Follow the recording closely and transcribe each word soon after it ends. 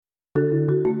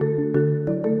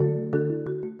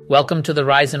Welcome to the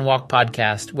Rise and Walk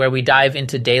podcast, where we dive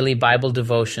into daily Bible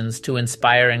devotions to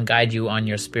inspire and guide you on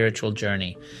your spiritual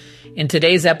journey. In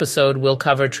today's episode, we'll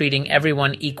cover treating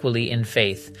everyone equally in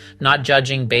faith, not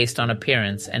judging based on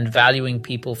appearance, and valuing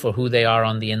people for who they are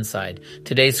on the inside.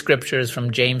 Today's scripture is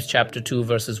from James chapter 2,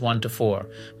 verses 1 to 4.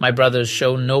 My brothers,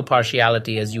 show no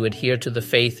partiality as you adhere to the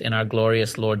faith in our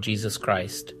glorious Lord Jesus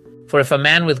Christ. For if a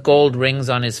man with gold rings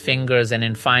on his fingers and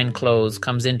in fine clothes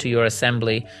comes into your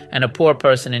assembly, and a poor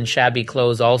person in shabby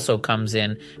clothes also comes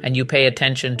in, and you pay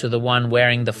attention to the one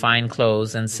wearing the fine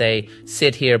clothes and say,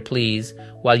 "Sit here, please,"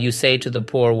 while you say to the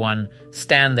poor one,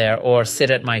 "Stand there," or "Sit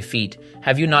at my feet,"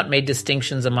 have you not made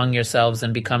distinctions among yourselves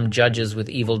and become judges with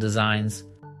evil designs?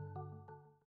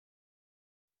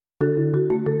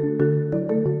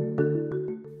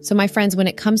 So my friends, when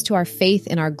it comes to our faith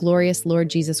in our glorious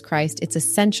Lord Jesus Christ, it's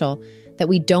essential that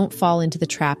we don't fall into the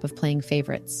trap of playing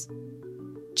favorites.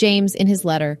 James, in his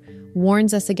letter,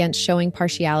 warns us against showing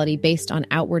partiality based on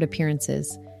outward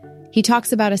appearances. He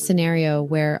talks about a scenario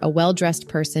where a well-dressed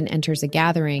person enters a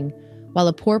gathering, while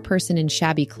a poor person in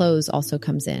shabby clothes also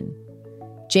comes in.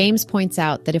 James points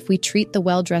out that if we treat the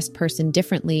well-dressed person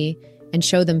differently and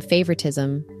show them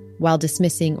favoritism, while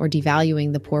dismissing or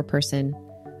devaluing the poor person,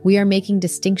 we are making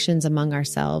distinctions among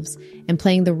ourselves and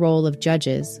playing the role of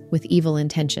judges with evil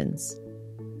intentions.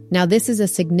 Now, this is a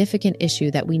significant issue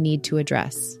that we need to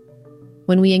address.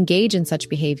 When we engage in such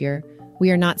behavior, we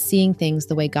are not seeing things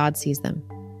the way God sees them.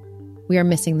 We are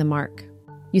missing the mark.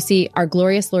 You see, our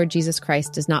glorious Lord Jesus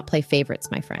Christ does not play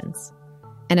favorites, my friends.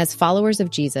 And as followers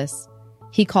of Jesus,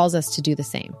 he calls us to do the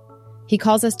same. He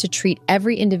calls us to treat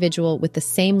every individual with the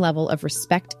same level of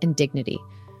respect and dignity,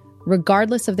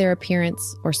 regardless of their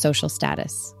appearance or social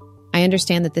status. I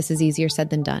understand that this is easier said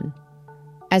than done.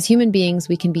 As human beings,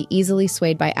 we can be easily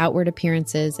swayed by outward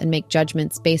appearances and make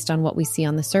judgments based on what we see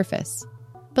on the surface.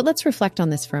 But let's reflect on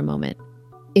this for a moment.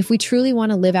 If we truly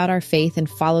want to live out our faith and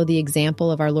follow the example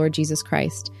of our Lord Jesus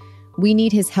Christ, we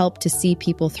need his help to see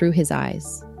people through his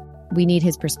eyes. We need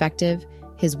his perspective,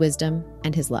 his wisdom,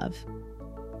 and his love.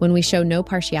 When we show no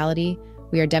partiality,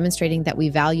 we are demonstrating that we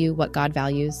value what God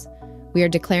values. We are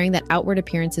declaring that outward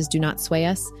appearances do not sway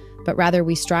us, but rather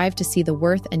we strive to see the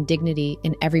worth and dignity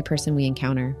in every person we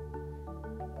encounter.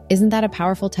 Isn't that a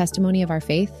powerful testimony of our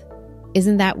faith?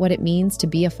 Isn't that what it means to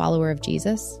be a follower of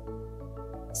Jesus?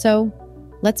 So,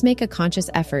 let's make a conscious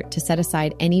effort to set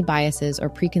aside any biases or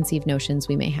preconceived notions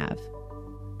we may have.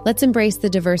 Let's embrace the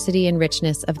diversity and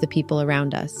richness of the people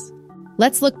around us.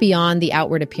 Let's look beyond the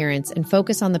outward appearance and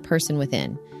focus on the person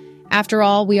within. After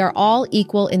all, we are all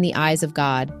equal in the eyes of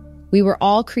God. We were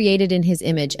all created in his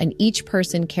image, and each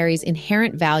person carries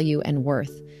inherent value and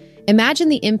worth. Imagine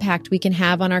the impact we can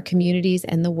have on our communities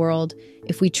and the world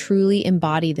if we truly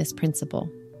embody this principle.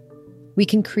 We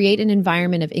can create an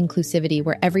environment of inclusivity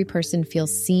where every person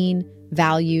feels seen,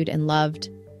 valued, and loved.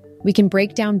 We can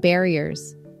break down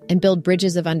barriers and build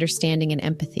bridges of understanding and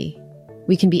empathy.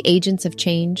 We can be agents of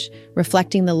change,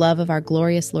 reflecting the love of our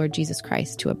glorious Lord Jesus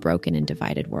Christ to a broken and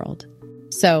divided world.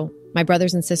 So, my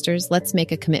brothers and sisters, let's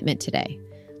make a commitment today.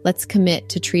 Let's commit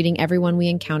to treating everyone we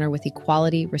encounter with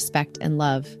equality, respect, and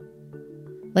love.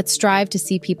 Let's strive to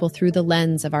see people through the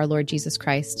lens of our Lord Jesus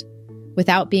Christ,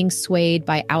 without being swayed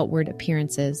by outward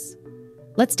appearances.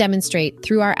 Let's demonstrate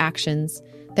through our actions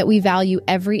that we value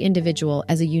every individual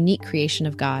as a unique creation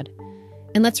of God.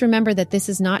 And let's remember that this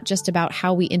is not just about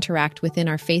how we interact within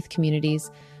our faith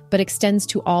communities, but extends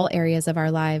to all areas of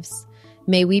our lives.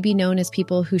 May we be known as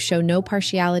people who show no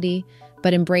partiality,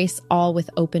 but embrace all with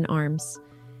open arms.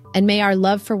 And may our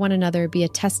love for one another be a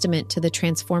testament to the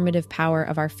transformative power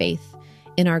of our faith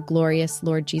in our glorious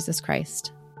Lord Jesus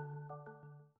Christ.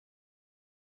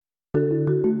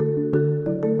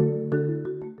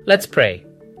 Let's pray.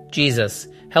 Jesus,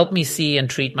 help me see and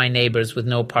treat my neighbors with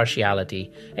no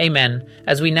partiality. Amen.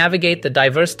 As we navigate the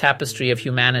diverse tapestry of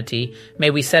humanity, may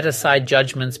we set aside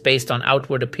judgments based on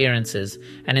outward appearances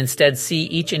and instead see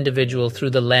each individual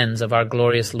through the lens of our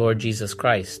glorious Lord Jesus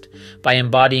Christ. By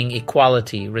embodying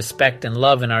equality, respect, and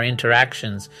love in our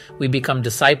interactions, we become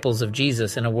disciples of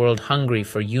Jesus in a world hungry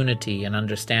for unity and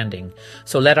understanding.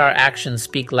 So let our actions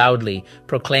speak loudly,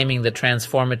 proclaiming the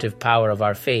transformative power of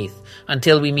our faith.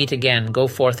 Until we meet again, go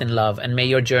forth in love, and may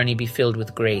your journey be filled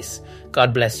with grace.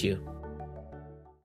 God bless you.